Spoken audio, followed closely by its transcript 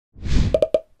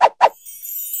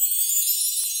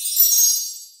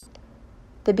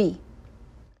The bee.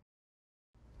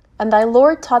 And thy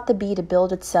Lord taught the bee to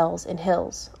build its cells in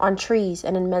hills, on trees,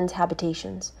 and in men's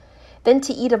habitations, then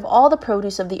to eat of all the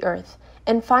produce of the earth,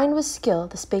 and find with skill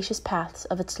the spacious paths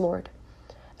of its Lord.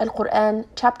 Al-Quran,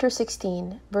 chapter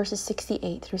 16, verses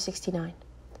 68 through 69.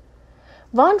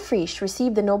 Von Frisch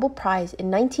received the Nobel Prize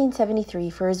in 1973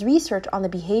 for his research on the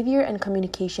behavior and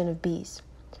communication of bees.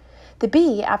 The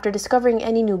bee, after discovering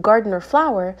any new garden or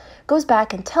flower, goes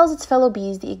back and tells its fellow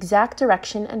bees the exact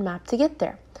direction and map to get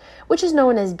there, which is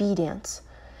known as bee dance.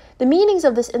 The meanings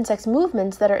of this insect's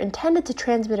movements that are intended to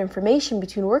transmit information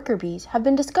between worker bees have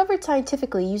been discovered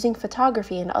scientifically using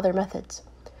photography and other methods.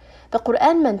 The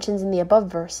Quran mentions in the above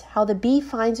verse how the bee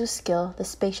finds with skill the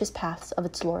spacious paths of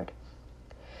its Lord.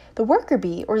 The worker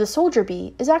bee, or the soldier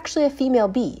bee, is actually a female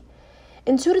bee.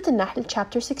 In Surah An-Nahl,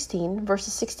 chapter 16,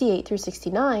 verses 68 through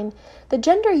 69, the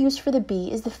gender used for the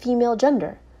bee is the female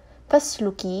gender,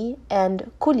 fasluki and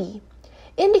kuli,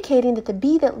 indicating that the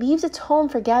bee that leaves its home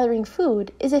for gathering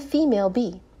food is a female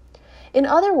bee. In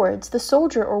other words, the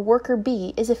soldier or worker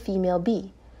bee is a female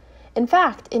bee. In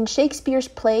fact, in Shakespeare's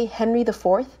play Henry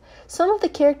IV, some of the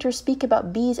characters speak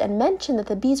about bees and mention that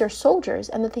the bees are soldiers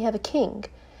and that they have a king.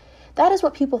 That is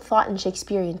what people thought in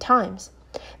Shakespearean times.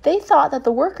 They thought that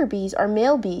the worker bees are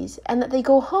male bees and that they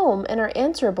go home and are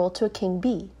answerable to a king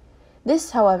bee.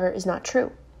 This, however, is not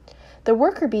true. The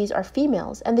worker bees are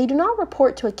females and they do not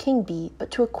report to a king bee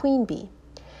but to a queen bee.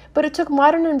 But it took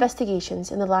modern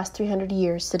investigations in the last 300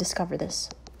 years to discover this.